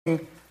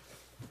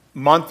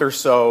Month or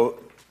so,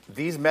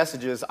 these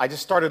messages, I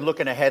just started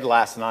looking ahead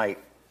last night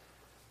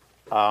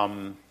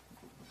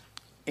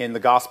in the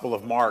Gospel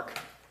of Mark.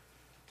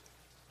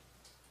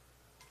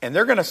 And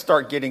they're going to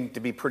start getting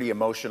to be pretty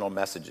emotional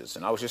messages.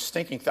 And I was just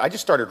thinking, I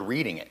just started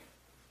reading it.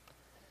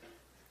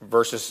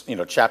 Verses,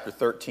 chapter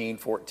 13,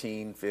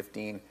 14,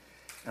 15.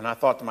 And I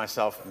thought to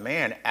myself,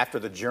 man, after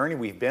the journey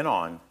we've been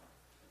on,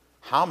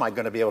 how am I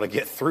going to be able to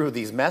get through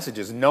these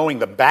messages, knowing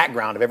the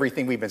background of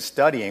everything we've been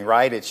studying,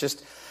 right?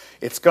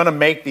 It's going to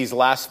make these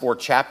last 4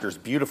 chapters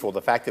beautiful,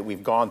 the fact that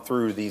we've gone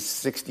through these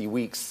 60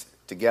 weeks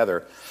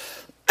together.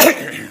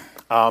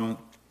 But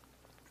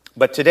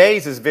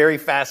today's is very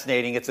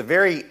fascinating. It's a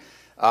very,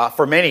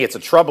 for many, it's a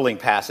troubling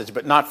passage,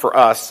 but not for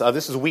us.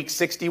 This is week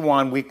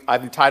 61.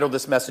 I've entitled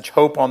this message,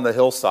 Hope on the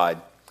Hillside.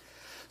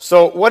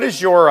 So what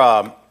is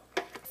your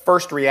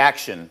first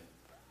reaction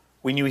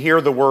when you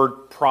hear the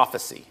word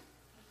prophecy?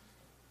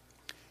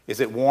 Is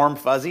it warm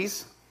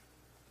fuzzies?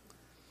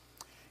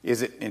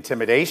 Is it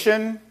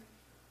intimidation?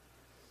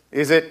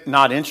 Is it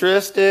not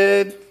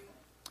interested?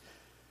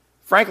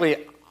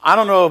 Frankly, I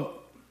don't know.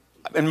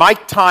 In my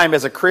time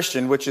as a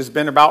Christian, which has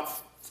been about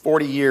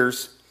 40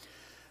 years,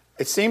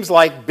 it seems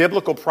like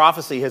biblical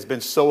prophecy has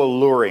been so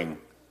alluring.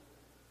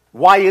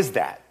 Why is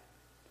that?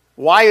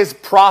 Why is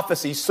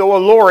prophecy so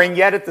alluring,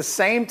 yet at the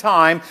same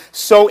time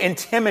so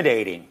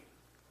intimidating?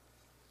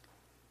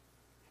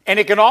 And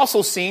it can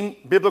also seem,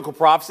 biblical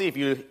prophecy, if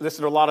you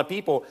listen to a lot of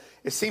people,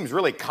 it seems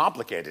really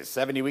complicated.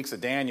 70 weeks of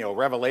Daniel,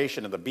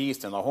 Revelation of the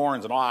beast and the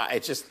horns and all.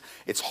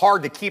 It's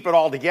hard to keep it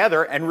all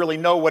together and really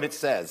know what it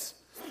says.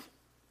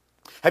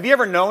 Have you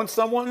ever known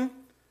someone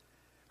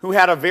who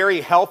had a very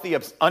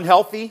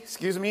unhealthy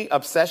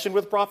obsession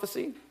with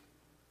prophecy?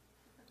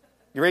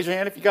 You raise your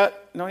hand if you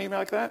know anybody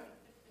like that?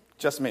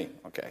 Just me,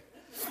 okay.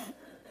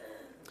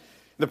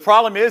 The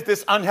problem is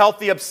this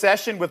unhealthy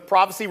obsession with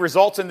prophecy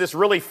results in this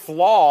really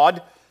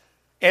flawed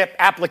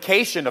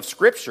application of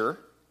Scripture.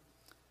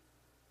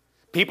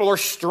 People are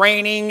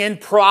straining in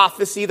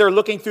prophecy. They're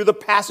looking through the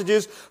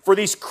passages for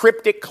these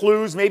cryptic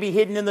clues, maybe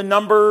hidden in the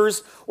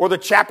numbers or the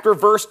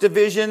chapter-verse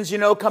divisions,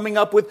 coming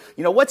up with,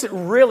 what's it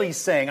really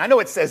saying? I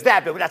know it says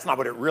that, but that's not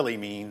what it really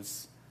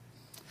means.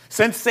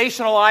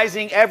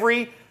 Sensationalizing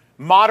every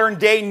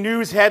modern-day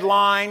news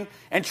headline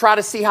and try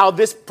to see how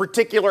this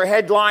particular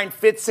headline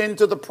fits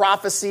into the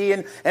prophecy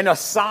and a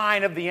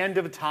sign of the end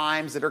of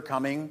times that are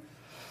coming.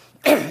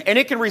 And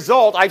it can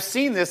result, I've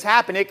seen this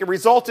happen, it can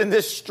result in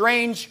this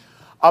strange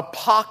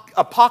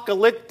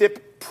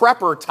apocalyptic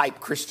prepper type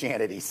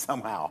Christianity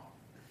somehow.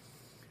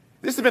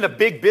 This has been a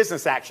big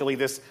business, actually,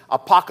 this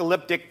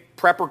apocalyptic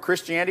prepper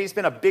Christianity. It's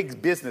been a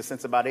big business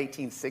since about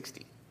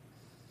 1860.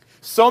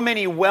 So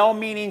many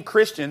well-meaning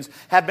Christians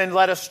have been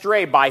led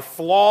astray by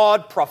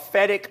flawed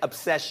prophetic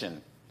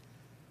obsession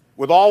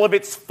with all of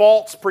its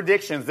false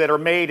predictions that are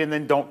made and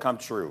then don't come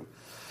true.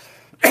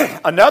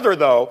 Another,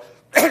 though,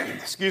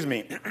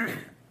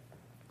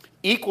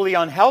 equally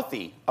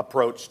unhealthy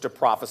approach to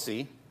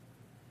prophecy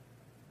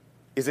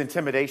is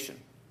intimidation.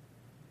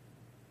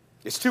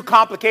 It's too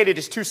complicated,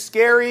 it's too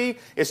scary,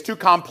 it's too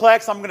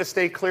complex. I'm going to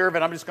stay clear of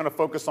it. I'm just going to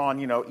focus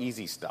on,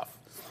 easy stuff.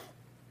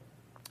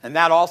 And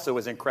that also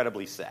is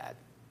incredibly sad.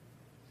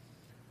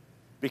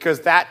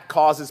 Because that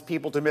causes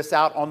people to miss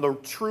out on the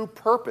true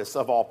purpose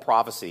of all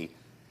prophecy.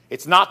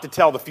 It's not to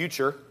tell the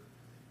future.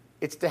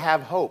 It's to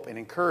have hope and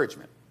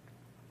encouragement.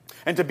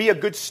 And to be a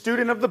good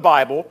student of the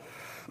Bible,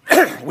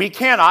 we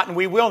cannot and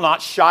we will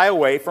not shy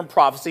away from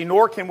prophecy,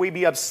 nor can we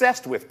be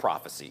obsessed with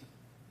prophecy.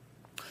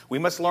 We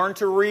must learn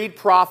to read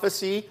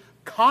prophecy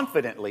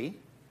confidently,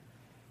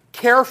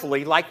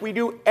 carefully, like we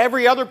do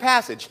every other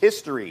passage,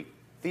 history,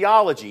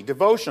 theology,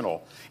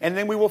 devotional, and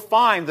then we will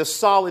find the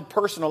solid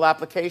personal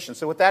application.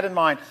 So with that in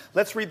mind,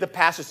 let's read the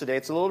passage today.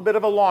 It's a little bit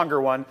of a longer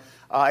one.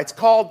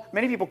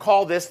 Many people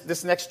call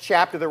this next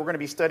chapter that we're going to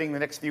be studying the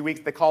next few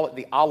weeks, they call it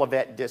the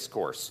Olivet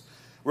Discourse.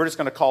 We're just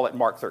going to call it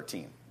Mark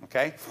 13,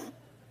 okay?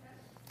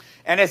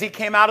 And as he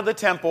came out of the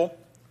temple,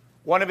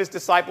 one of his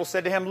disciples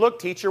said to him, "Look,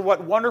 teacher,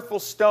 what wonderful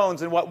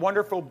stones and what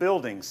wonderful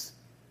buildings."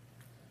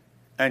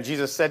 And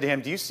Jesus said to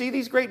him, "Do you see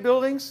these great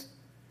buildings?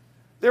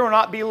 There will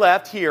not be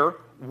left here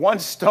one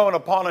stone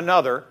upon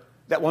another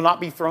that will not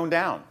be thrown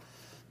down."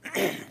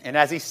 And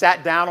as he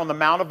sat down on the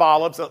Mount of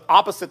Olives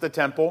opposite the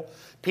temple,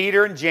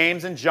 Peter and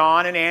James and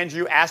John and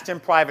Andrew asked him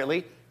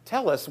privately,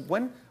 "Tell us,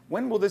 when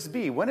will this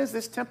be? When is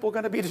this temple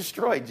going to be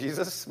destroyed,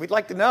 Jesus? We'd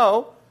like to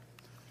know.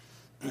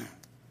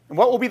 And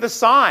what will be the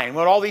sign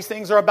when all these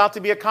things are about to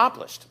be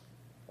accomplished?"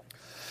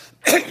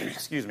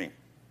 Excuse me.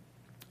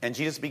 And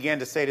Jesus began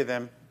to say to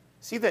them,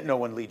 "See that no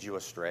one leads you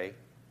astray.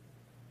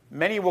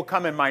 Many will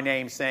come in my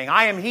name, saying,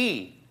 'I am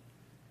he,'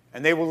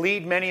 and they will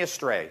lead many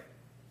astray.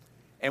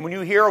 And when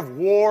you hear of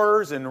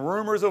wars and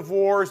rumors of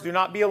wars, do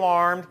not be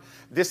alarmed.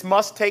 This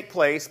must take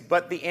place,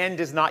 but the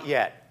end is not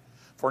yet.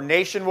 For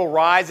nation will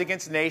rise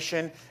against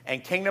nation,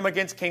 and kingdom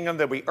against kingdom.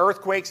 There will be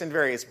earthquakes in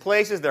various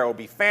places. There will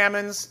be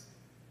famines.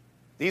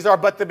 These are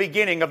but the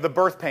beginning of the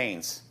birth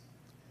pains.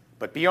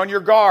 But be on your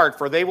guard,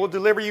 for they will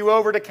deliver you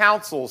over to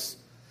councils.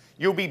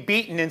 You'll be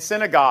beaten in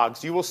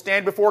synagogues. You will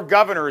stand before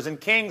governors and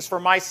kings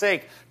for my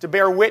sake to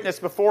bear witness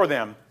before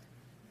them.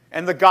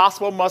 And the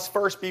gospel must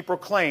first be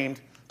proclaimed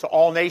to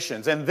all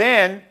nations. And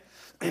then,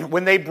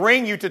 when they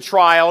bring you to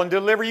trial and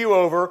deliver you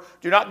over,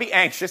 do not be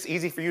anxious.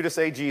 Easy for you to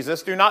say,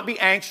 Jesus. Do not be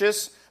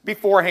anxious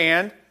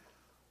beforehand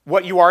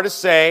what you are to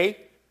say,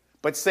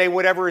 but say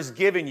whatever is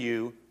given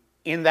you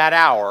in that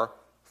hour,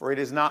 for it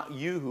is not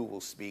you who will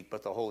speak,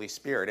 but the Holy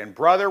Spirit. And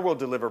brother will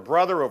deliver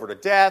brother over to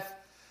death,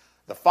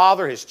 the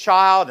father his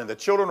child, and the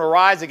children will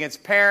rise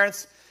against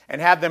parents and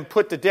have them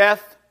put to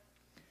death,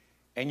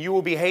 and you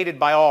will be hated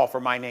by all for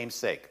my name's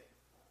sake.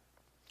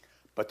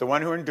 But the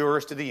one who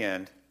endures to the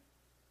end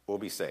will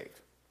be saved.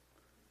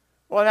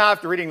 Well, now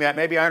after reading that,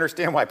 maybe I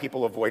understand why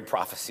people avoid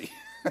prophecy.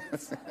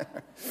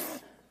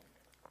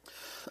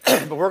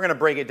 But we're going to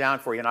break it down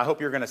for you, and I hope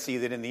you're going to see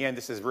that in the end,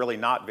 this is really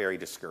not very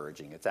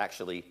discouraging. It's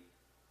actually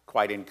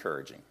quite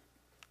encouraging.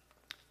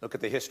 Look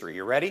at the history.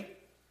 You ready?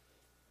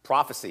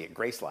 Prophecy at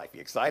Grace Life.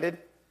 You excited?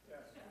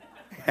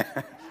 Yes.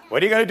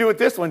 What are you going to do with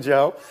this one,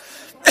 Joe?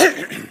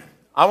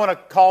 I want to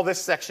call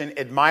this section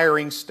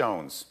Admiring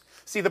Stones.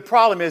 See, the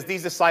problem is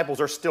these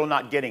disciples are still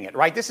not getting it,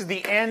 right? This is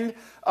the end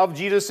of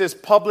Jesus'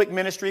 public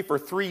ministry for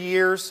 3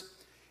 years.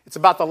 It's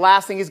about the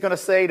last thing he's going to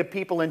say to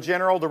people in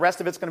general. The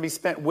rest of it's going to be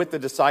spent with the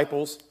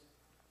disciples.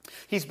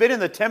 He's been in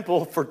the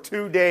temple for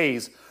 2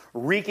 days,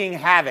 wreaking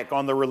havoc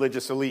on the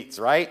religious elites,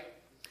 right?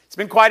 It's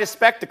been quite a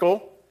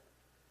spectacle.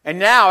 And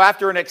now,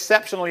 after an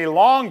exceptionally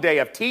long day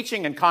of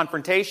teaching and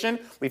confrontation,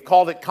 we've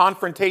called it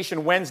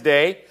Confrontation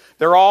Wednesday,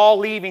 they're all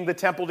leaving the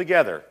temple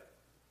together.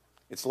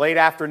 It's late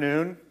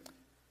afternoon.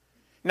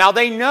 Now,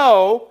 they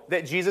know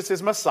that Jesus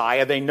is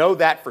Messiah. They know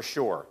that for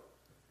sure.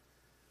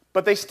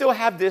 But they still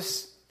have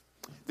this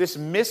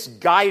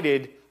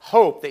misguided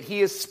hope that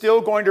he is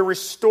still going to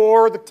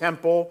restore the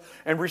temple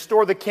and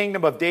restore the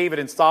kingdom of David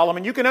and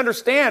Solomon. You can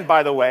understand,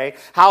 by the way,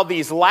 how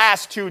these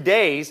last 2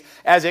 days,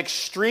 as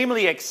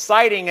extremely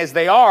exciting as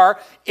they are,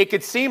 it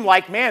could seem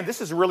like, man,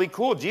 this is really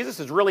cool. Jesus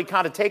is really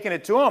kind of taking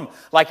it to him,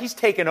 like he's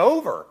taken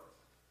over.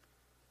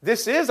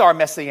 This is our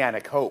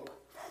messianic hope.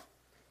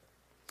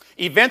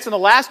 Events in the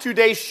last 2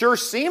 days sure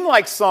seem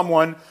like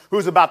someone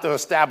who's about to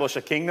establish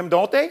a kingdom,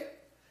 don't they?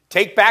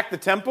 Take back the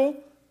temple.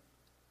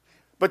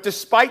 But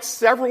despite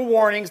several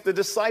warnings, the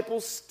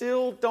disciples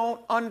still don't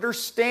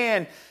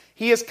understand.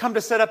 He has come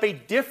to set up a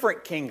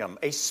different kingdom,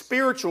 a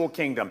spiritual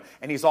kingdom,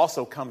 and he's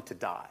also come to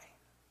die.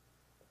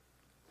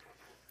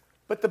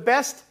 But the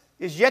best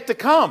is yet to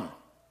come.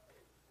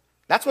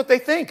 That's what they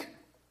think.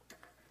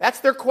 That's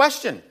their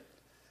question.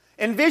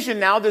 Envision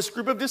now this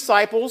group of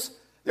disciples.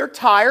 They're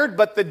tired,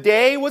 but the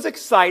day was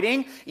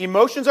exciting.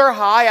 Emotions are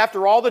high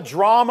after all the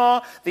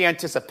drama, the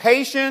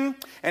anticipation.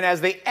 And as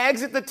they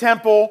exit the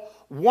temple,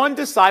 one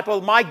disciple,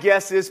 my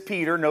guess is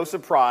Peter, no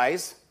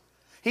surprise,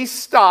 he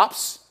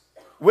stops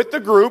with the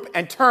group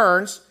and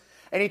turns,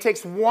 and he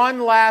takes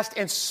one last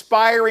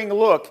inspiring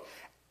look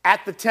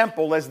at the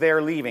temple as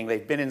they're leaving.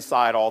 They've been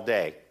inside all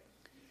day.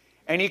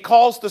 And he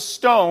calls the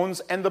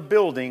stones and the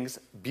buildings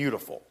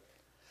beautiful.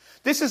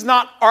 This is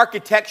not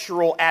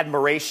architectural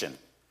admiration.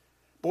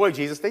 Boy,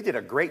 Jesus, they did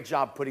a great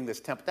job putting this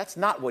temple. That's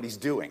not what he's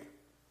doing.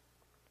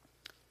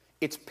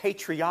 It's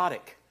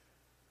patriotic.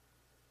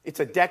 It's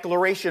a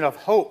declaration of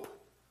hope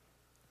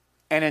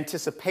and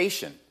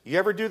anticipation. You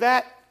ever do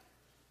that?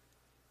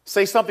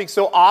 Say something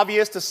so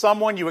obvious to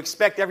someone you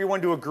expect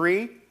everyone to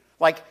agree.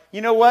 Like, you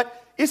know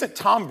what? Isn't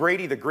Tom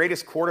Brady the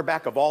greatest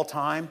quarterback of all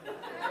time?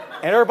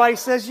 And everybody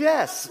says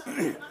yes.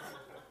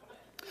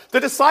 The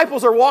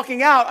disciples are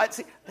walking out.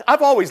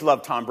 I've always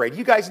loved Tom Brady.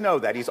 You guys know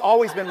that. He's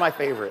always been my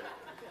favorite.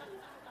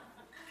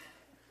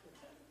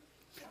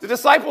 The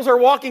disciples are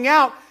walking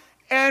out,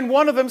 and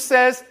one of them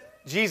says,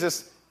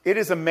 Jesus, it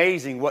is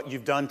amazing what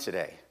you've done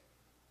today.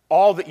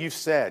 All that you've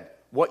said,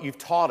 what you've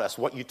taught us,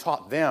 what you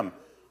taught them.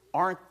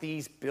 Aren't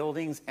these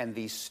buildings and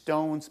these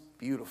stones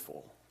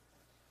beautiful?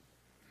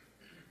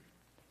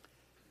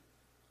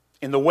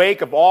 In the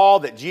wake of all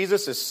that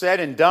Jesus has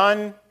said and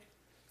done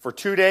for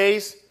 2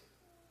 days,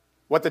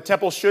 what the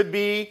temple should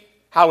be,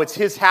 how it's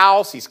his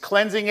house, he's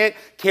cleansing it,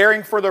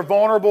 caring for the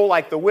vulnerable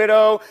like the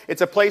widow.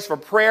 It's a place for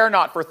prayer,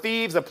 not for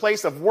thieves, a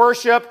place of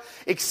worship.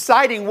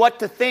 Exciting what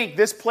to think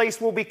this place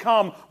will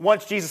become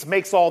once Jesus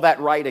makes all that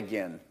right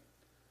again.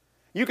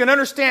 You can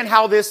understand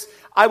how this,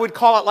 I would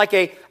call it like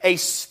a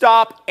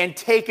stop and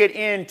take it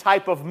in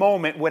type of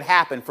moment would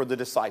happen for the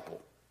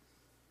disciple.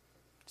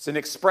 It's an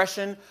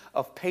expression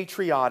of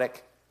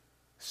patriotic,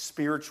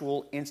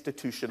 spiritual,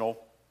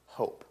 institutional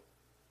hope.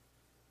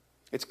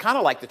 It's kind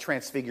of like the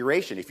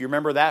Transfiguration. If you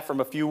remember that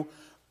from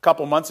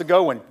couple months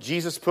ago when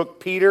Jesus took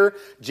Peter,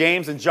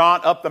 James, and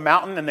John up the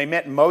mountain and they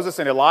met Moses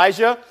and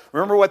Elijah.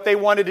 Remember what they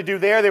wanted to do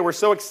there? They were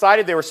so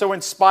excited. They were so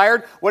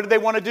inspired. What did they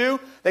want to do?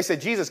 They said,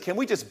 Jesus, can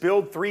we just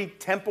build 3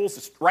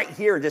 temples right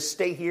here and just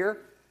stay here?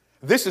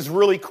 This is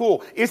really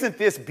cool. Isn't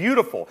this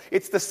beautiful?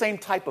 It's the same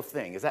type of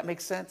thing. Does that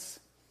make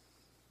sense?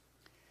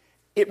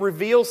 It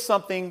reveals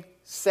something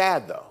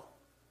sad, though,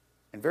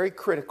 and very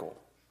critical.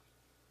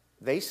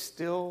 They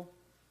still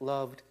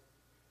loved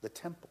the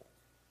temple.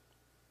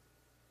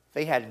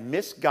 They had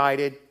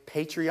misguided,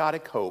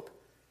 patriotic hope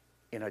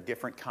in a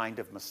different kind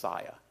of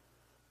Messiah,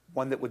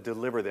 one that would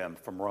deliver them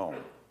from Rome.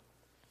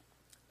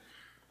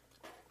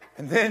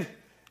 And then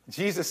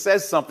Jesus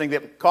says something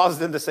that causes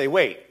them to say,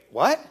 wait,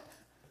 what?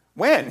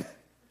 When?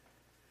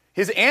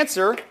 His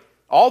answer,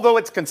 although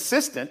it's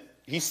consistent,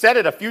 he said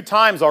it a few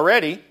times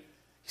already.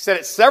 He said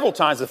it several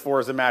times before,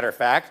 as a matter of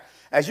fact.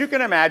 As you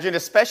can imagine,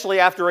 especially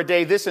after a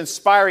day this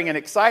inspiring and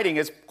exciting,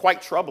 is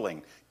quite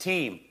troubling.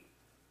 Team,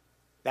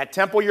 that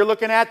temple you're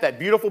looking at, that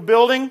beautiful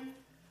building,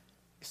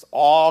 it's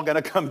all going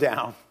to come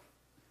down.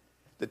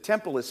 The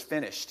temple is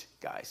finished,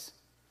 guys.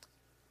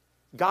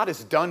 God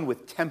is done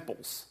with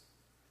temples.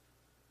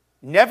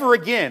 Never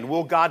again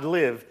will God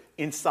live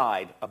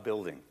inside a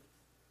building,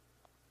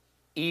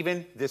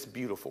 even this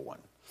beautiful one.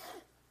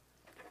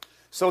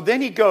 So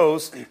then he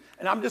goes,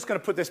 and I'm just going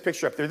to put this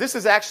picture up there. This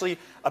is actually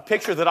a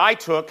picture that I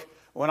took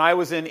when I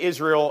was in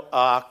Israel,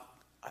 a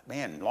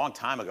long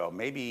time ago,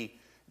 maybe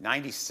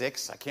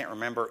 96, I can't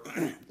remember.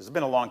 It's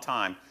been a long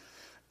time.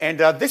 And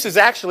this is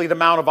actually the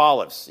Mount of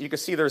Olives. You can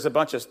see there's a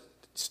bunch of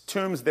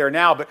tombs there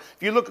now, but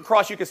if you look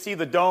across, you can see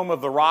the Dome of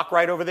the Rock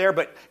right over there.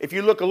 But if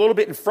you look a little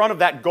bit in front of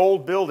that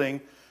gold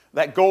building,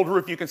 that gold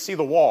roof, you can see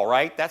the wall,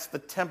 right? That's the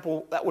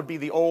temple. That would be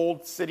the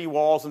old city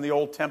walls and the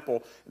old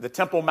temple. The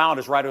Temple Mount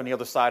is right on the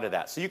other side of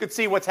that. So you can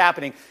see what's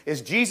happening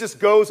is Jesus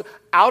goes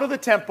out of the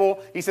temple.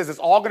 He says it's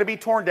all going to be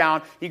torn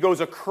down. He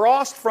goes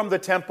across from the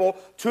temple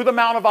to the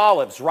Mount of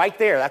Olives, right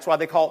there. That's why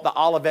they call it the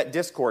Olivet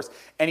Discourse.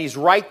 And he's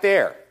right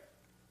there.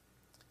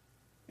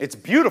 It's a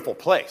beautiful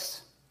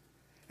place.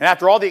 And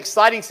after all the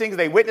exciting things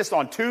they witnessed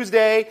on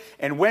Tuesday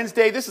and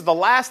Wednesday, this is the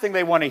last thing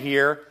they want to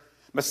hear.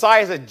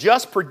 Messiah had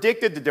just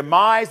predicted the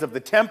demise of the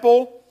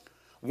temple.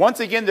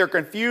 Once again, they're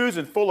confused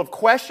and full of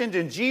questions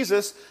in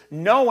Jesus,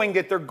 knowing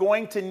that they're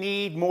going to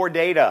need more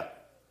data.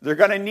 They're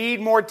going to need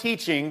more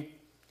teaching.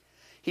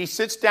 He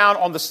sits down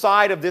on the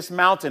side of this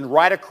mountain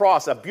right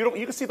across a beautiful,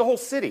 you can see the whole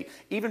city.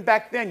 Even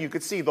back then, you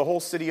could see the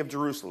whole city of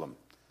Jerusalem.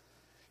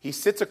 He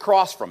sits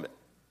across from it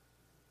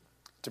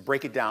to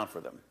break it down for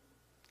them.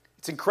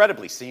 It's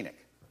incredibly scenic.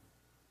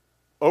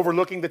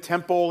 Overlooking the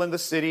temple and the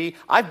city.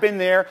 I've been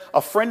there.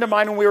 A friend of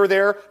mine, when we were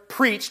there,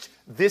 preached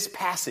this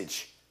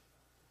passage.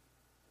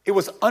 It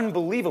was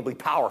unbelievably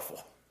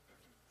powerful.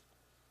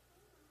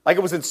 Like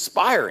it was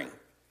inspiring.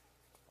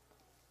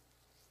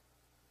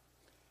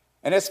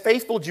 And as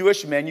faithful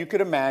Jewish men, you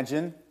could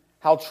imagine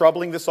how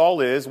troubling this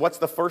all is. What's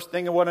the first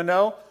thing you want to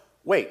know?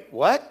 Wait,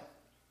 what?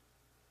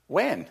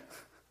 When?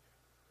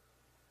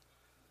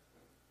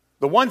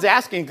 The ones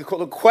asking the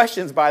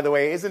questions, by the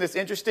way, isn't this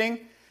interesting?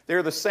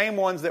 They're the same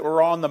ones that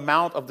were on the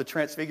Mount of the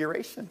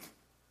Transfiguration.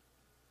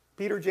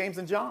 Peter, James,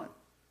 and John.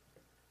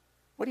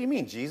 What do you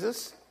mean,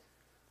 Jesus?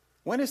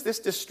 When does this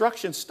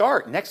destruction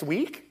start? Next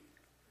week?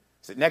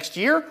 Is it next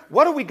year?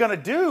 What are we going to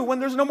do when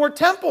there's no more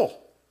temple?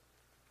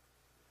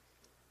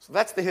 So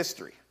that's the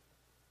history.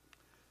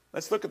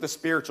 Let's look at the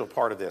spiritual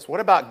part of this. What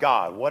about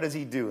God? What does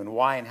he do, and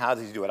why and how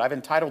does he do it? I've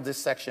entitled this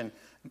section,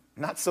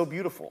 Not So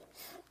Beautiful.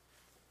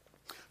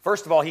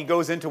 First of all, he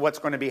goes into what's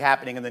going to be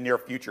happening in the near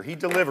future. He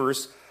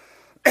delivers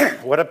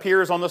what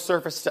appears on the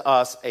surface to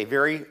us a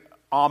very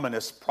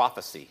ominous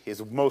prophecy,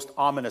 his most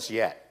ominous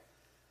yet,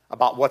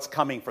 about what's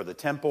coming for the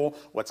temple,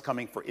 what's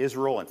coming for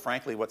Israel, and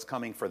frankly, what's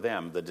coming for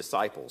them, the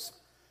disciples.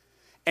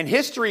 And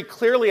history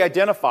clearly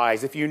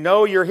identifies, if you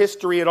know your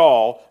history at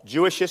all,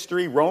 Jewish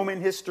history,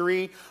 Roman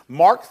history,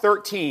 Mark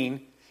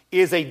 13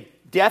 is a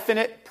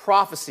definite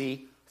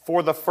prophecy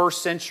for the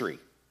first century.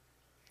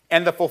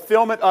 And the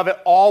fulfillment of it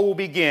all will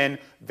begin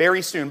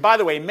very soon. By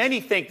the way, many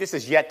think this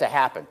is yet to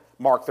happen,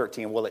 Mark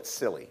 13. Well, it's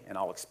silly, and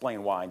I'll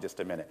explain why in just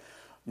a minute.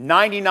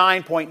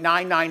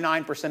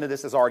 99.999% of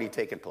this has already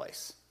taken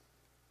place.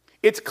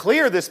 It's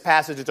clear this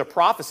passage is a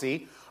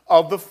prophecy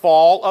of the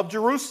fall of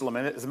Jerusalem.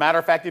 And as a matter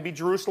of fact, it'd be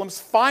Jerusalem's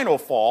final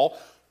fall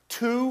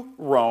to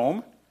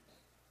Rome.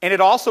 And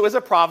it also is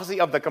a prophecy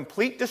of the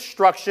complete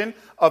destruction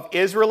of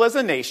Israel as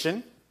a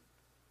nation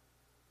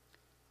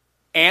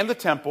and the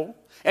temple.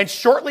 And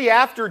shortly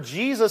after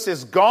Jesus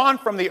is gone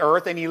from the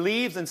earth and he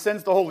leaves and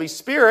sends the Holy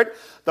Spirit,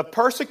 the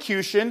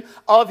persecution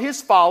of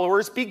his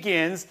followers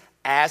begins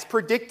as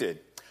predicted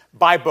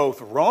by both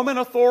Roman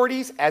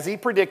authorities, as he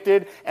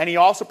predicted, and he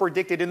also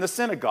predicted in the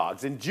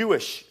synagogues,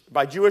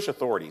 by Jewish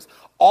authorities.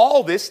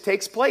 All this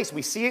takes place.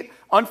 We see it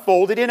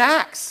unfolded in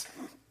Acts.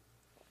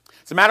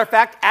 As a matter of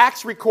fact,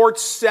 Acts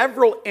records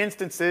several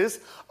instances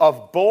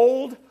of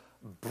bold,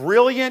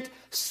 brilliant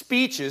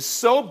speeches,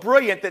 so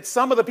brilliant that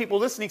some of the people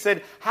listening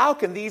said, how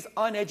can these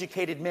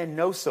uneducated men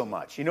know so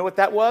much? You know what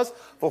that was?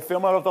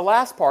 Fulfillment of the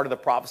last part of the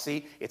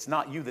prophecy. It's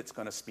not you that's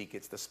going to speak.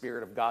 It's the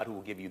Spirit of God who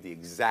will give you the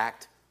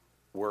exact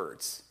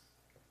words.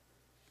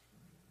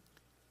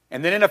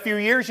 And then in a few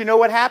years, you know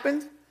what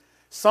happened?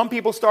 Some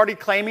people started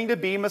claiming to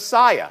be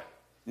Messiah.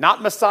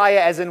 Not Messiah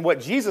as in what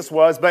Jesus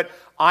was, but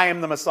I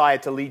am the Messiah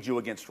to lead you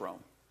against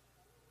Rome.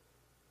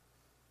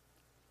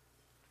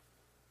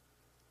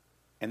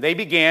 And they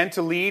began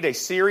to lead a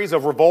series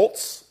of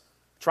revolts,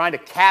 trying to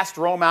cast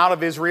Rome out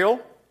of Israel.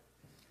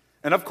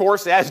 And of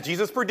course, as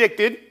Jesus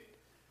predicted,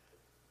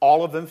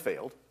 all of them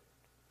failed.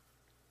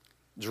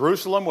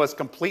 Jerusalem was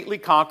completely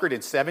conquered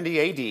in 70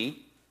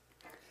 A.D.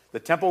 The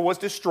temple was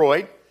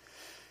destroyed.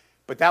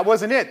 But that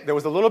wasn't it. There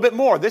was a little bit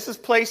more. This is a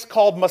place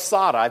called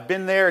Masada. I've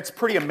been there. It's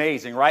pretty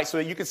amazing, right? So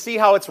you can see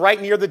how it's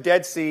right near the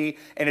Dead Sea,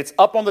 and it's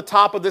up on the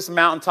top of this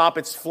mountaintop.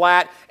 It's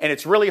flat, and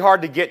it's really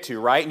hard to get to,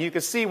 right? And you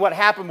can see what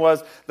happened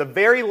was the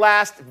very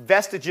last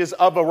vestiges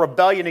of a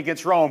rebellion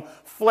against Rome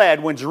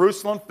fled. When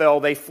Jerusalem fell,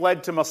 they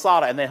fled to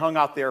Masada, and they hung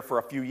out there for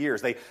a few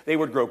years. They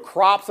would grow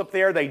crops up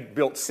there. They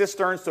built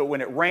cisterns, so when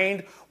it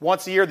rained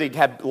once a year, they'd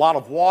have a lot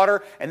of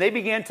water, and they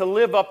began to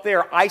live up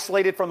there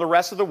isolated from the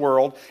rest of the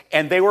world,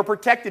 and they were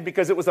protected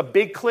because it was a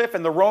big cliff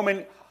and the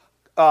Roman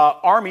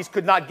armies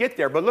could not get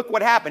there. But look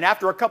what happened.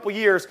 After a couple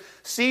years,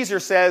 Caesar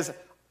says,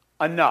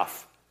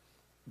 enough.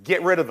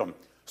 Get rid of them.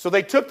 So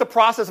they took the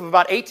process of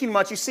about 18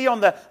 months. You see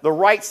on the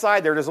right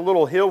side there's a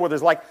little hill where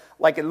there's like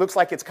it looks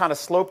like it's kind of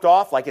sloped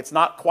off, like it's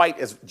not quite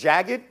as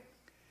jagged.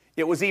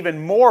 It was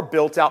even more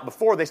built out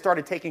before they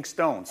started taking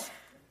stones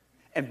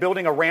and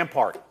building a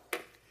rampart.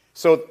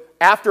 So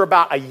after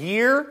about a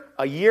year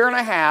and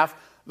a half,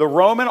 the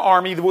Roman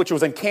army, which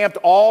was encamped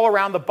all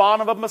around the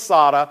bottom of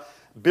Masada,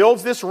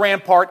 builds this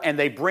rampart, and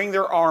they bring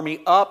their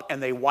army up,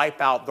 and they wipe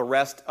out the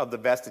rest of the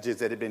vestiges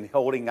that had been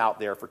holding out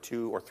there for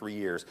 2 or 3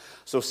 years.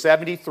 So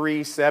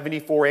 73,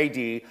 74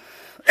 A.D.,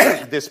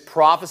 this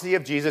prophecy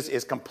of Jesus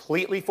is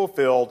completely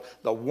fulfilled.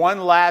 The one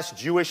last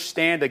Jewish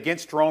stand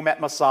against Rome at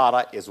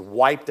Masada is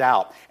wiped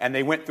out, and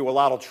they went through a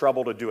lot of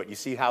trouble to do it. You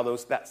see how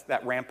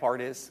that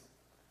rampart is?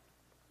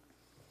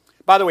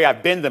 By the way,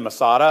 I've been to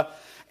Masada,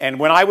 and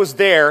when I was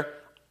there,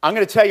 I'm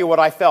going to tell you what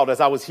I felt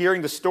as I was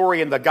hearing the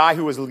story, and the guy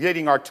who was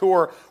leading our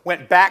tour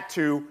went back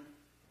to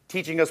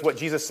teaching us what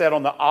Jesus said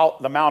on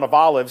the Mount of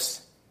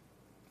Olives.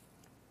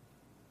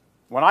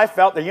 When I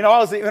felt that, you know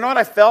what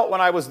I felt when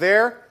I was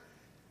there?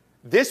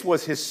 This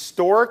was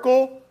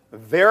historical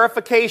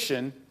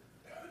verification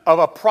of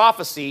a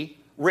prophecy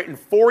written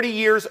 40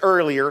 years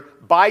earlier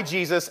by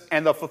Jesus,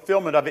 and the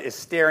fulfillment of it is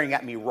staring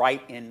at me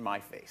right in my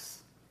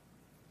face.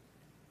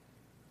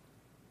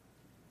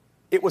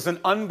 It was an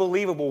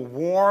unbelievable,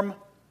 warm,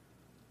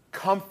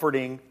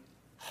 comforting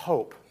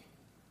hope.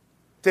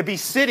 To be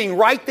sitting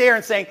right there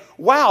and saying,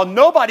 wow,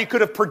 nobody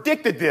could have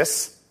predicted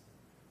this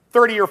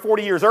 30 or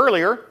 40 years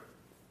earlier.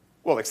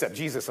 Well, except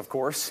Jesus, of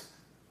course.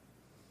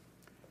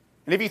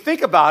 And if you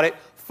think about it,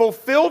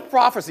 fulfilled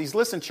prophecies,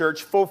 listen,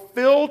 church,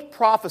 fulfilled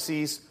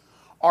prophecies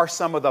are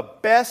some of the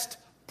best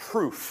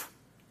proof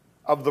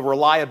of the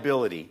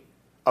reliability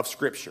of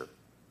Scripture.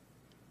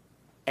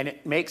 And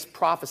it makes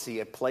prophecy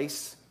a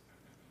place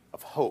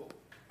of hope.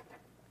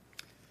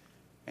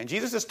 And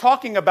Jesus is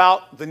talking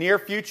about the near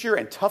future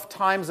and tough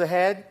times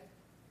ahead.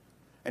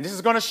 And this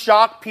is going to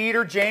shock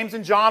Peter, James,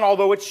 and John,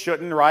 although it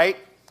shouldn't, right?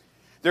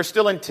 They're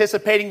still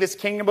anticipating this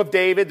kingdom of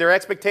David. Their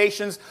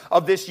expectations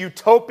of this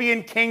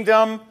utopian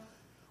kingdom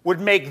would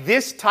make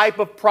this type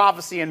of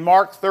prophecy in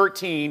Mark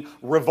 13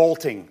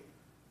 revolting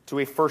to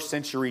a first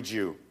century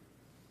Jew.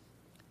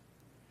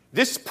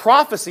 This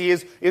prophecy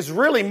is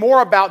really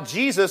more about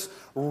Jesus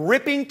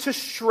ripping to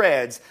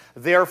shreds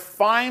their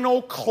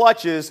final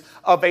clutches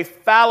of a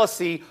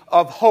fallacy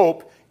of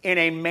hope in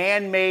a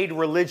man-made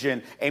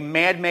religion, a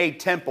man-made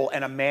temple,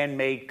 and a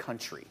man-made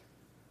country.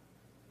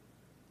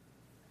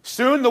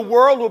 Soon the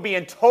world will be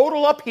in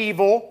total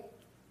upheaval.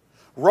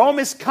 Rome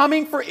is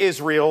coming for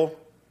Israel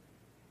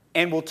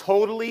and will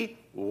totally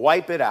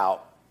wipe it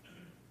out.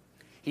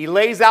 He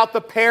lays out the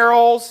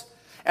perils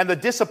and the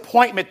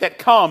disappointment that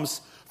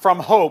comes from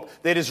hope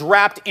that is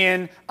wrapped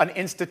in an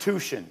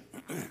institution.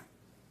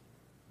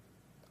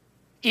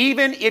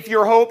 Even if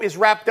your hope is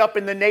wrapped up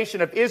in the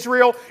nation of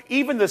Israel,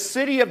 even the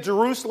city of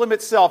Jerusalem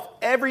itself,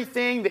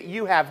 everything that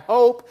you have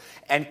hope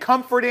and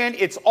comfort in,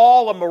 it's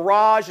all a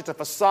mirage, it's a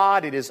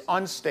facade, it is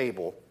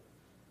unstable.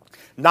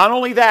 Not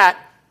only that,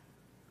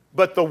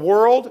 but the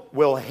world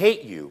will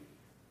hate you.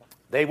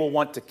 They will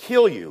want to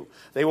kill you.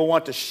 They will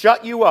want to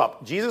shut you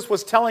up. Jesus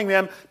was telling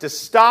them to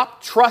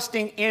stop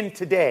trusting in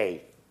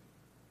today.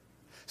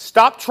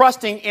 Stop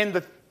trusting in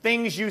the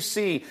things you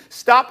see.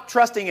 Stop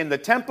trusting in the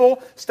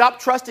temple. Stop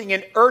trusting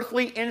in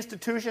earthly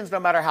institutions,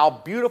 no matter how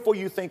beautiful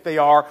you think they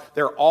are.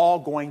 They're all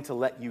going to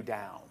let you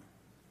down.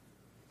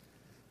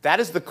 That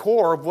is the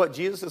core of what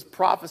Jesus'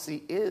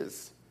 prophecy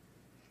is.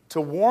 To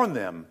warn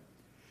them,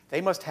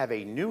 they must have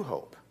a new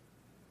hope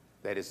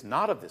that is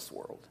not of this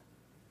world.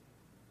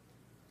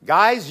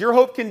 Guys, your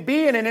hope can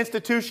be in an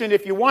institution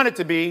if you want it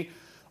to be.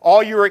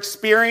 All your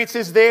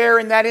experiences there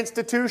in that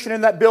institution,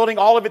 in that building,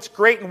 all of its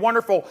great and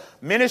wonderful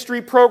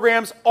ministry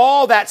programs,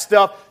 all that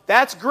stuff,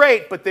 that's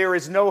great, but there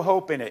is no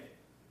hope in it.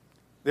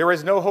 There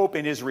is no hope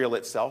in Israel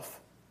itself.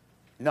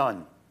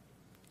 None.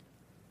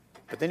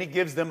 But then he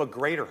gives them a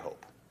greater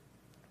hope.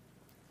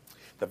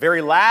 The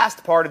very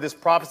last part of this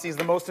prophecy is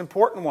the most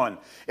important one.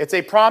 It's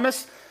a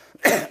promise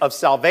of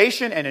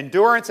salvation and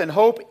endurance and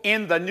hope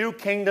in the new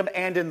kingdom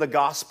and in the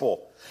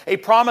gospel. A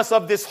promise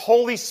of this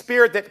Holy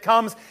Spirit that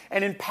comes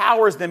and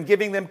empowers them,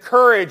 giving them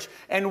courage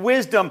and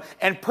wisdom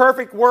and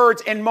perfect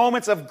words in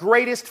moments of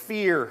greatest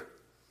fear.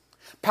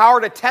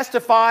 Power to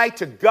testify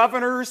to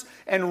governors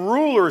and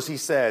rulers, he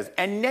says,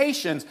 and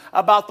nations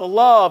about the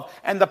love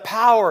and the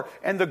power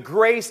and the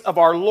grace of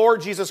our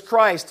Lord Jesus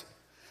Christ,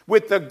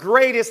 with the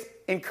greatest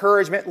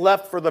encouragement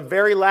left for the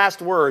very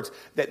last words,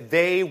 that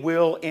they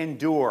will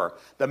endure.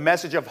 The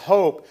message of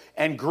hope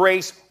and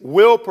grace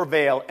will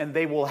prevail, and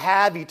they will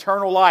have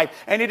eternal life.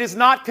 And it is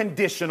not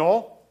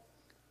conditional.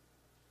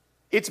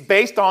 It's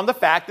based on the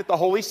fact that the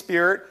Holy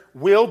Spirit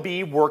will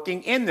be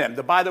working in them.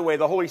 By the way,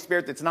 the Holy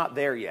Spirit that's not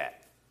there yet.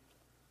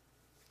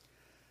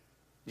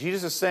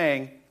 Jesus is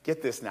saying,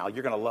 get this now,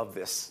 you're going to love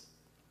this.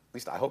 At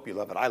least I hope you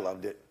love it. I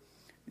loved it.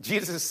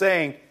 Jesus is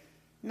saying,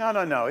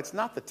 no, it's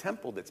not the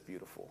temple that's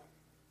beautiful.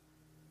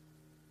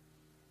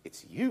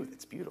 It's you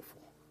that's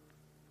beautiful.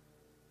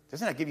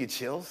 Doesn't that give you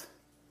chills?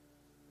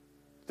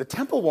 The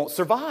temple won't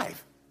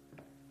survive,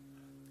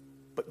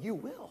 but you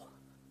will.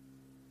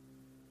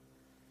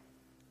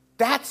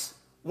 That's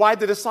why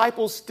the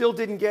disciples still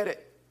didn't get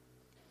it.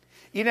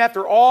 Even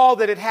after all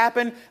that had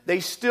happened, they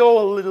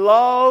still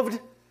loved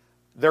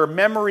their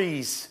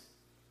memories,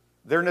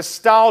 their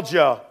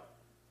nostalgia,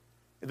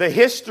 the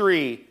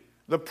history,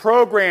 the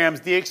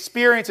programs, the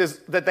experiences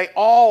that they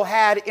all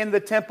had in the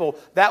temple.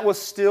 That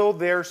was still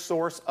their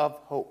source of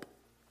hope.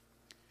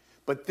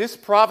 But this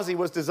prophecy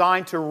was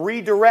designed to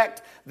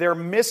redirect their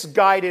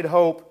misguided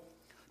hope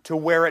to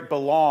where it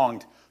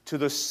belonged, to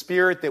the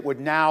Spirit that would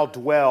now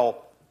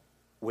dwell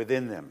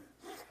within them.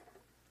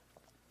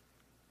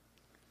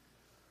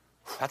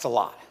 That's a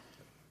lot.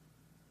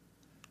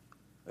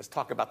 Let's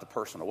talk about the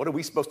personal. What are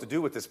we supposed to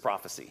do with this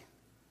prophecy?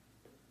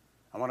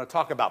 I want to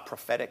talk about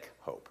prophetic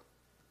hope.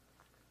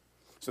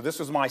 So this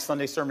was my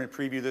Sunday sermon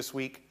preview this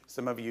week.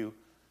 Some of you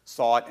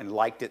saw it and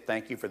liked it.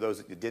 Thank you. For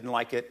those that didn't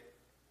like it,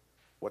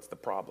 what's the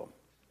problem?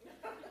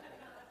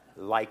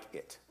 Like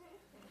it.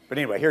 But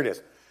anyway, here it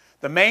is.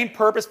 The main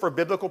purpose for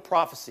biblical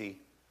prophecy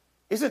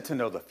isn't to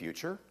know the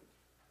future,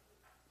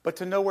 but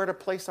to know where to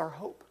place our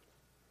hope.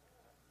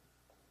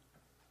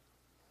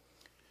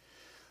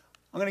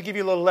 I'm going to give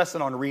you a little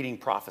lesson on reading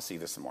prophecy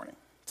this morning.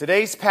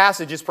 Today's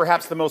passage is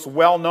perhaps the most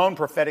well-known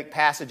prophetic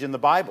passage in the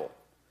Bible.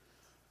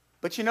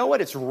 But you know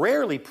what? It's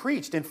rarely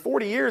preached. In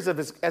 40 years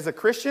as a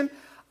Christian,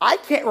 I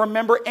can't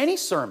remember any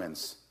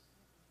sermons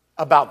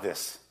about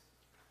this.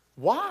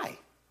 Why?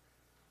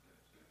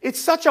 It's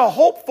such a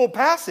hopeful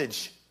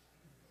passage.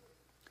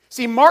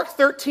 See, Mark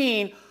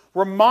 13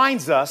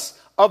 reminds us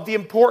of the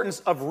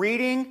importance of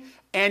reading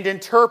and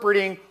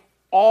interpreting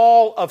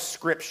all of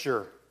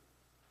Scripture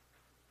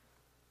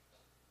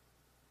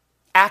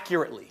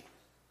accurately.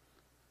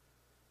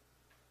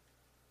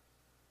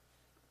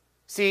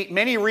 See,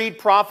 many read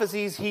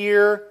prophecies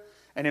here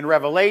and in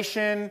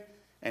Revelation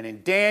and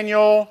in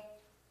Daniel,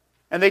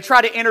 and they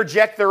try to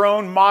interject their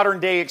own modern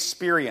day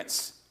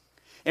experience.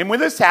 And when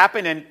this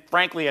happens, and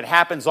frankly it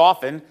happens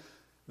often,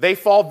 they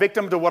fall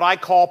victim to what I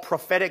call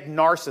prophetic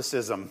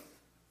narcissism.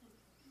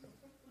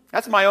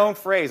 That's my own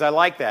phrase. I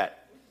like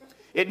that.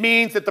 It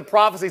means that the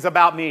prophecy is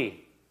about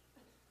me.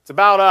 It's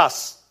about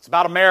us. It's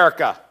about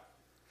America.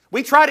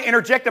 We try to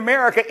interject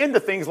America into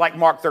things like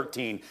Mark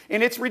 13,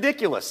 and it's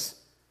ridiculous.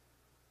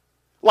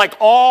 Like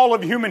all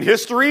of human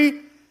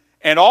history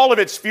and all of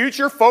its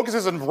future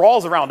focuses and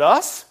revolves around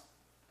us?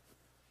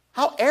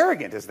 How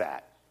arrogant is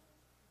that?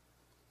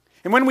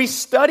 And when we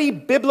study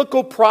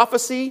biblical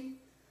prophecy,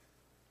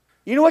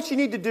 you know what you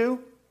need to do?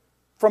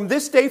 From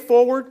this day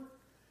forward,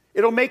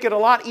 it'll make it a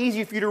lot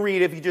easier for you to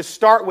read if you just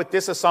start with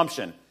this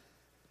assumption.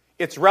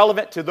 It's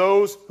relevant to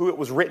those who it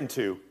was written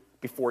to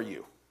before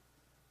you.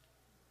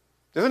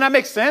 Doesn't that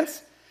make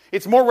sense?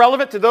 It's more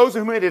relevant to those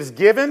whom it is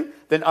given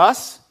than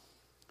us.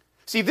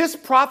 See, this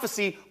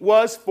prophecy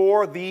was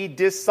for the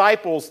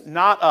disciples,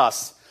 not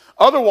us.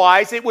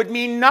 Otherwise, it would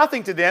mean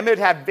nothing to them. It would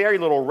have very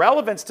little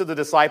relevance to the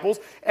disciples,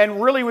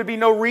 and really would be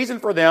no reason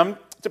for them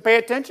to pay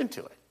attention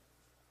to it.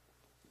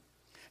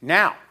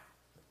 Now,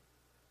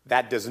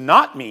 that does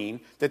not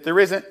mean that there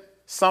isn't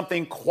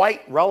something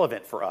quite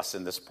relevant for us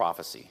in this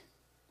prophecy.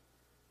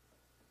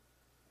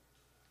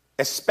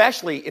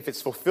 Especially if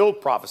it's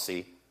fulfilled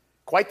prophecy.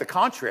 Quite the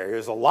contrary,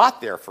 there's a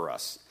lot there for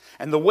us.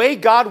 And the way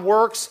God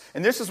works,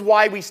 and this is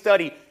why we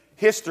study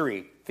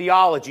history,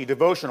 theology,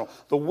 devotional.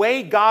 The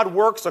way God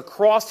works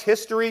across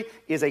history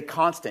is a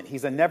constant.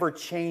 He's a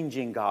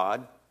never-changing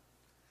God.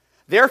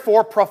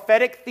 Therefore,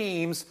 prophetic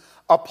themes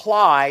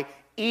apply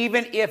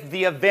even if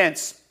the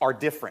events are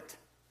different.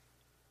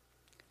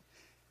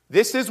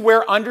 This is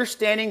where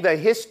understanding the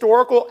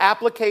historical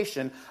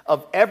application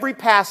of every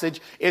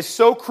passage is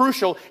so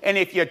crucial. And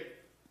if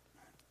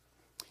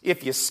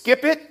you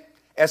skip it,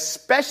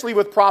 especially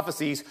with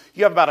prophecies,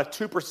 you have about a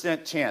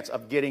 2% chance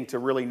of getting to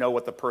really know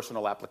what the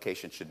personal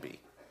application should be.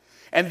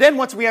 And then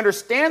once we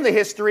understand the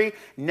history,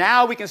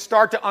 now we can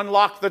start to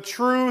unlock the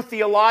true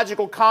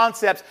theological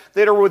concepts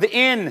that are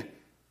within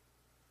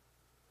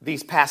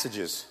these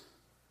passages.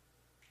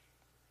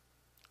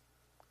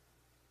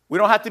 We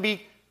don't have to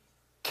be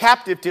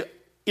captive to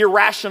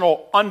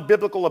irrational,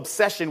 unbiblical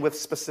obsession with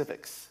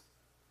specifics.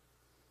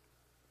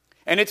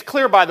 And it's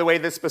clear, by the way,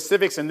 that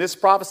specifics in this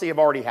prophecy have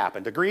already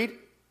happened. Agreed?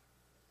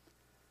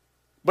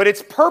 But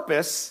its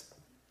purpose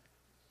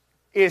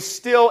is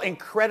still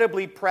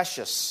incredibly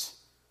precious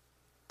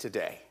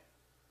today.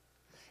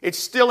 It's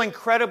still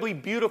incredibly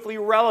beautifully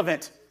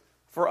relevant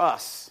for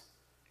us,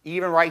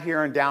 even right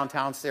here in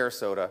downtown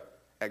Sarasota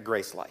at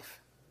Grace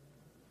Life.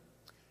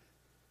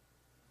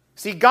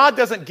 See, God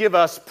doesn't give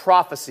us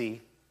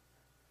prophecy,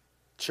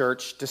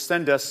 church, to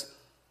send us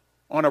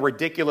on a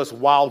ridiculous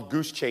wild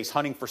goose chase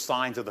hunting for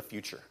signs of the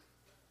future.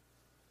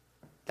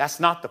 That's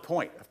not the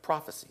point of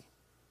prophecy.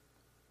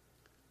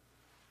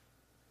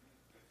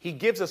 He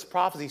gives us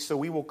prophecy so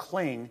we will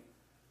cling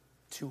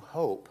to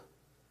hope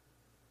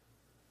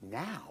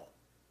now.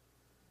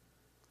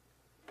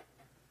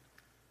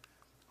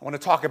 I want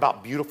to talk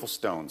about beautiful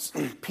stones.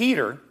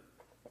 Peter,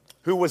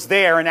 who was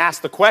there and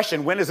asked the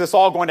question, when is this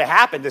all going to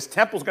happen? This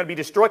temple's going to be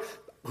destroyed.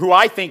 Who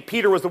I think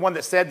Peter was the one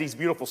that said these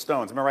beautiful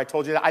stones. Remember I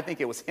told you that? I think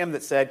it was him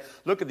that said,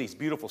 look at these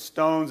beautiful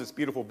stones, this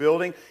beautiful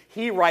building.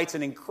 He writes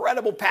an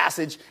incredible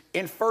passage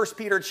in 1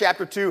 Peter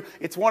chapter 2.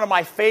 It's one of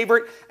my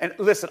favorite. And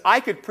listen,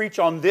 I could preach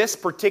on this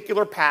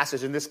particular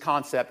passage and this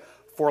concept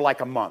for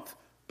like a month,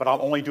 but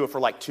I'll only do it for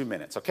like 2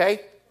 minutes,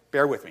 okay?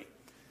 Bear with me.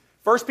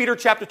 1 Peter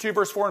chapter 2,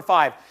 verse 4 and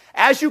 5.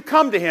 As you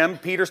come to him,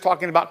 Peter's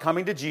talking about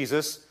coming to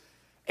Jesus,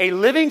 a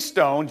living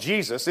stone,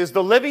 Jesus, is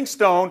the living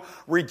stone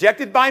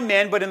rejected by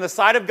men, but in the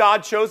sight of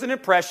God chosen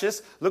and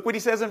precious. Look what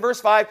he says in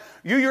verse 5.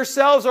 You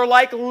yourselves are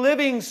like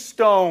living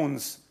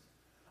stones,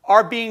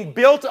 are being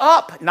built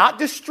up, not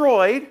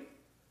destroyed,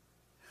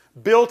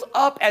 built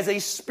up as a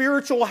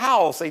spiritual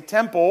house, a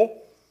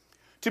temple,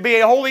 to be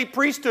a holy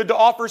priesthood, to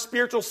offer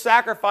spiritual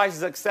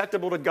sacrifices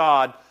acceptable to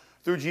God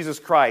through Jesus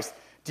Christ.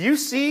 Do you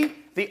see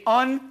the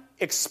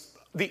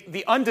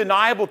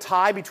undeniable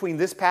tie between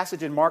this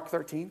passage and Mark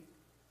 13?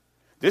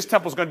 This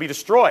temple's going to be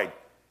destroyed.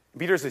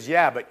 Peter says,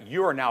 yeah, but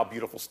you are now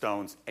beautiful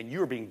stones, and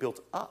you are being built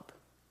up.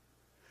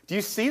 Do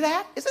you see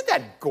that? Isn't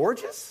that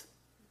gorgeous?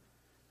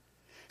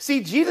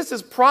 See,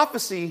 Jesus'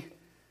 prophecy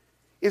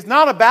is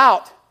not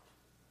about,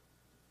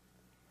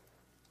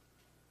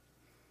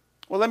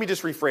 well, let me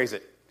just rephrase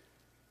it.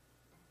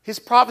 His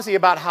prophecy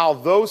about how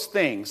those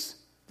things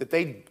that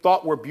they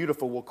thought were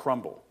beautiful will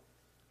crumble.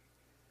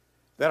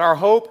 That our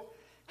hope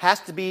has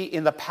to be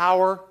in the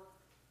power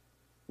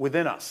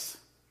within us.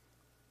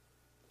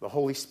 The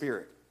Holy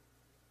Spirit.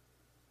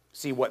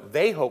 See, what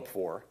they hope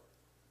for,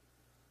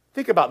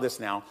 think about this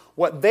now,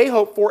 what they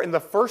hope for in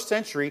the first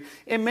century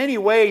in many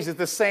ways is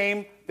the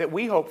same that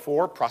we hope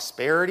for: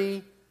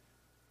 prosperity,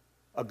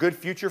 a good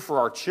future for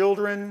our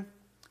children,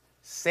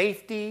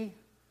 safety,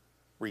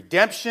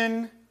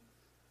 redemption,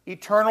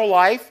 eternal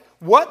life.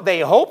 What they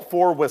hoped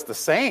for was the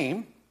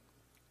same.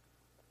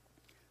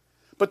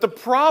 But the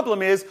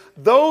problem is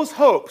those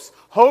hopes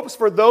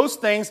for those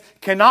things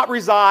cannot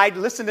reside,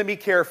 listen to me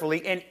carefully,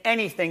 in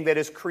anything that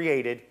is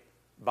created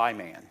by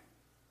man.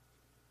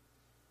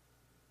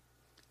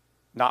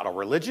 Not a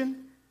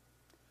religion,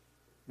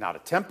 not a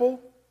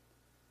temple,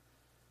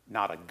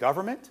 not a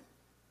government,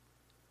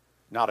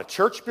 not a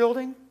church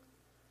building,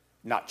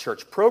 not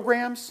church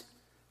programs,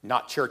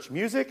 not church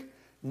music.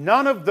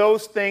 None of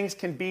those things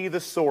can be the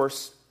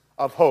source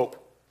of hope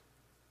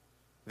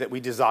that we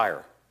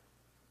desire.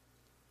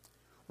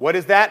 What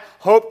is that?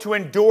 Hope to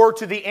endure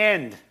to the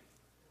end.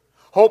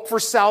 Hope for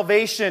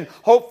salvation.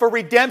 Hope for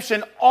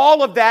redemption.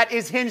 All of that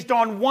is hinged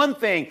on one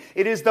thing.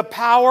 It is the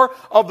power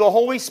of the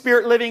Holy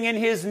Spirit living in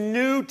His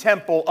new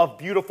temple of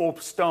beautiful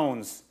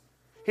stones.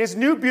 His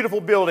new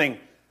beautiful building.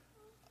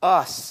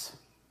 Us.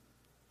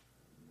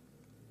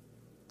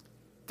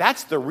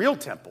 That's the real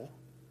temple.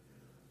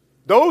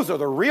 Those are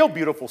the real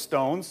beautiful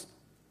stones.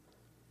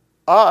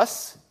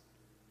 Us.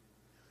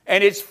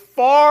 And it's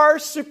far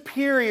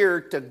superior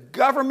to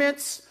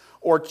governments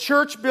or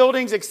church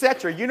buildings,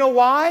 etc. You know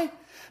why?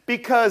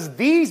 Because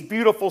these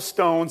beautiful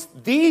stones,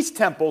 these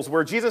temples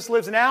where Jesus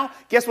lives now,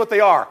 guess what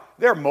they are?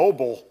 They're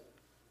mobile.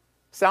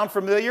 Sound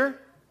familiar?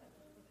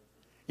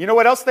 You know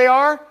what else they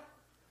are?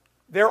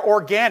 They're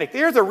organic.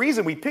 There's a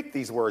reason we picked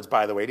these words,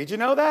 by the way. Did you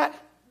know that?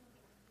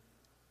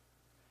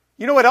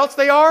 You know what else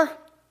they are?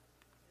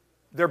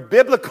 They're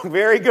biblical.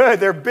 Very good.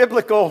 They're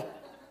biblical.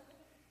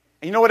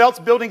 And you know what else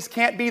buildings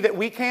can't be that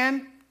we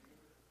can?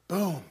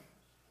 Boom.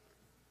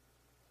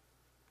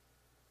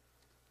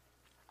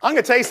 I'm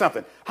going to tell you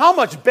something. How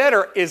much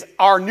better is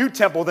our new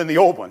temple than the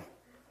old one?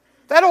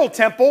 That old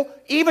temple,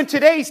 even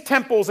today's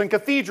temples and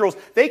cathedrals,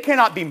 they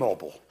cannot be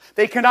mobile.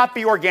 They cannot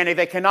be organic.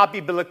 They cannot be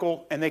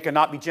biblical. And they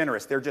cannot be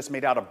generous. They're just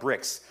made out of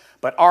bricks.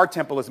 But our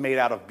temple is made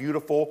out of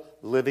beautiful,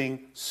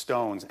 living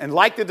stones. And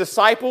like the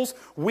disciples,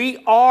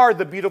 we are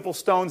the beautiful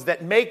stones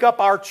that make up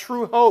our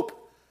true hope.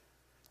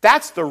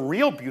 That's the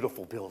real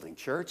beautiful building,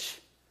 church.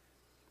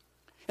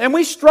 And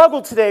we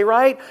struggle today,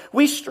 right?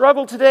 We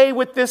struggle today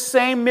with this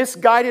same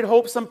misguided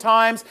hope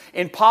sometimes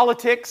in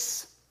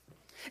politics,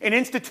 in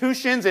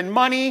institutions, in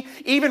money,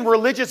 even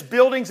religious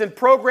buildings and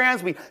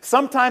programs. We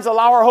sometimes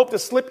allow our hope to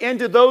slip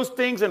into those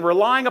things and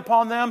relying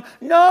upon them.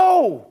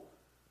 No,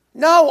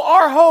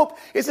 our hope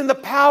is in the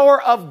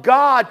power of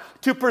God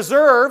to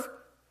preserve.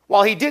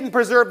 While He didn't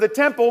preserve the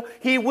temple,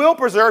 He will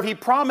preserve. He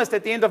promised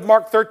at the end of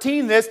Mark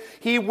 13 this.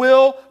 He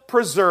will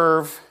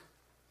preserve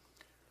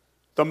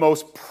the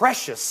most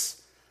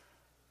precious,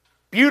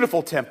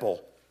 beautiful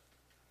temple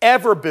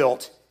ever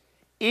built,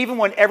 even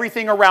when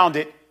everything around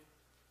it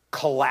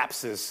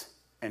collapses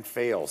and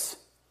fails.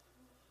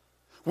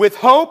 With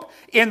hope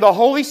in the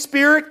Holy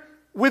Spirit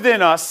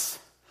within us,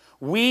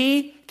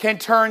 we can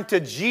turn to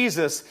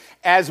Jesus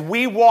as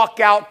we walk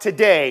out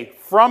today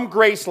from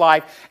Grace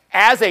Life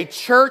as a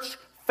church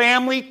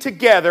family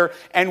together,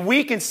 and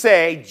we can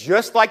say,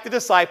 just like the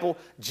disciple,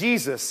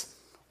 Jesus,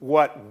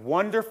 what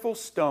wonderful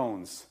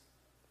stones,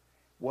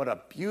 what a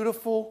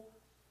beautiful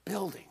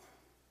building.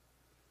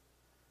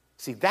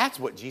 See, that's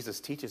what Jesus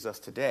teaches us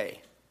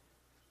today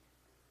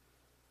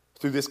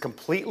through this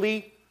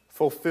completely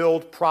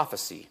fulfilled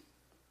prophecy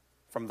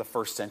from the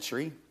first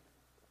century.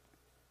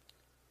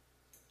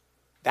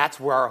 That's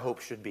where our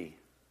hope should be.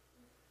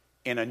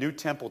 In a new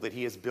temple that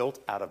he has built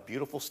out of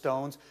beautiful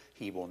stones,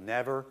 he will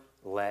never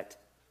let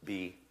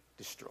be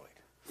destroyed.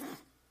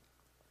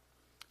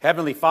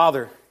 Heavenly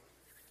Father,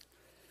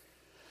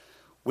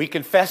 we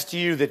confess to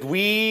you that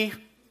we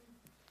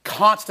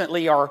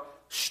constantly are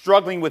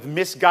struggling with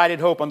misguided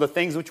hope on the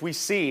things which we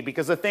see,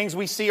 because the things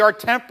we see are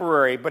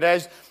temporary. But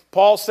as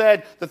Paul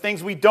said, the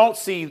things we don't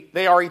see,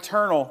 they are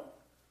eternal.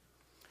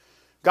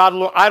 God,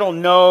 Lord, I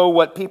don't know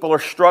what people are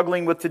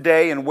struggling with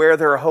today and where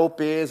their hope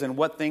is and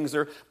what things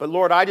are. But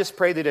Lord, I just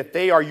pray that if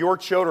they are your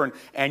children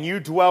and you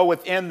dwell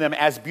within them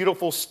as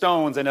beautiful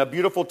stones in a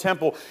beautiful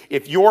temple,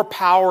 if your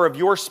power of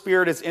your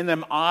Spirit is in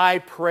them,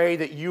 I pray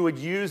that you would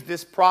use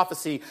this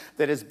prophecy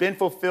that has been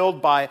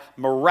fulfilled by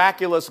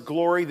miraculous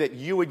glory, that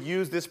you would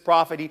use this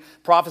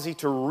prophecy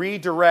to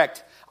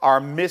redirect our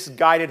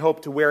misguided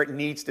hope to where it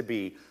needs to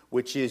be,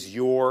 which is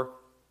your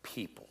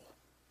people,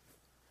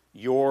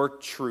 your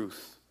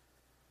truth,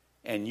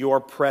 and your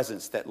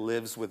presence that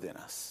lives within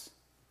us.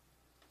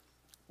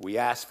 We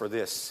ask for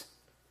this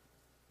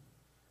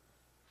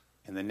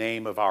in the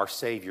name of our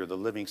Savior, the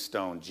living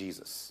stone,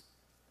 Jesus.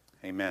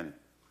 Amen.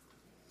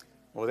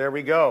 Well, there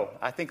we go.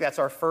 I think that's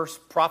our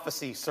first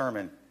prophecy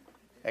sermon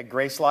at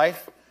Grace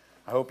Life.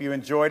 I hope you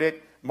enjoyed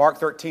it. Mark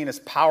 13 is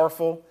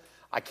powerful.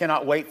 I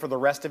cannot wait for the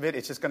rest of it.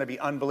 It's just going to be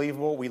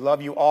unbelievable. We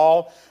love you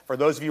all. For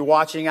those of you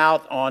watching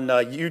out on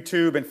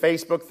YouTube and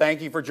Facebook,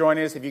 thank you for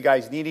joining us. If you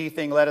guys need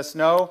anything, let us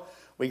know.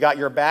 We got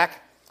your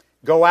back.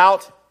 Go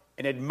out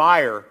and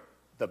admire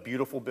the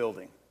beautiful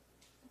building.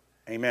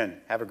 Amen.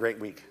 Have a great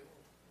week.